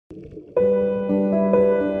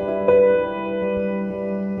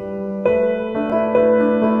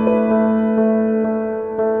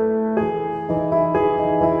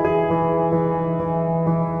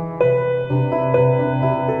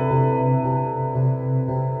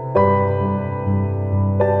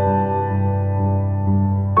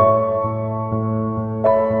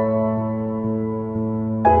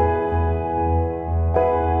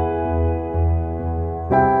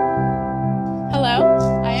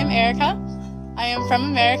am Erica. I am from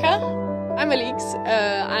America. I'm Alix.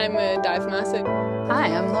 I'm a dive master. Hi,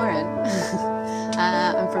 I'm Lauren.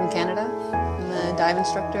 I'm from Canada. I'm a dive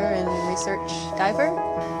instructor and research diver.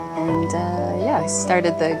 And I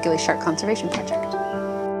started the Gili Shark Conservation Project.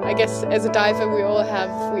 I guess as a diver we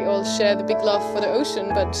all share the big love for the ocean,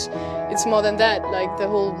 but it's more than that. Like the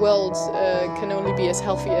whole world can only be as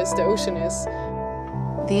healthy as the ocean is.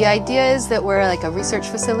 The idea is that we're like a research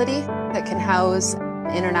facility that can house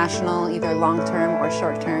international, either long-term or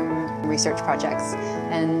short-term research projects,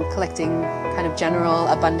 and collecting kind of general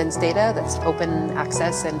abundance data that's open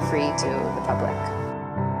access and free to the public.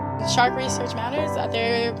 Shark research matters.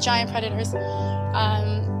 They're giant predators.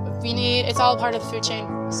 It's all part of the food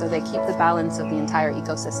chain. So they keep the balance of the entire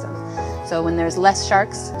ecosystem. So when there's less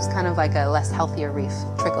sharks, it's kind of like a less healthier reef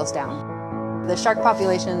trickles down. The shark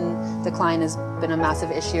population decline has been a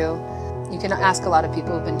massive issue. You can ask a lot of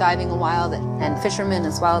people who've been diving a while, and fishermen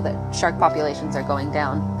as well, that shark populations are going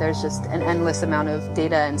down. There's just an endless amount of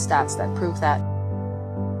data and stats that prove that.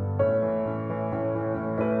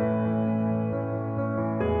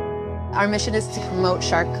 Our mission is to promote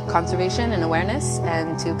shark conservation and awareness,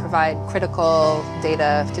 and to provide critical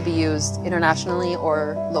data to be used internationally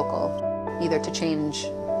or local, either to change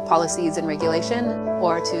policies and regulation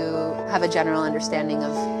or to have a general understanding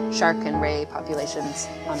of shark and ray populations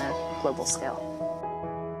on a global scale.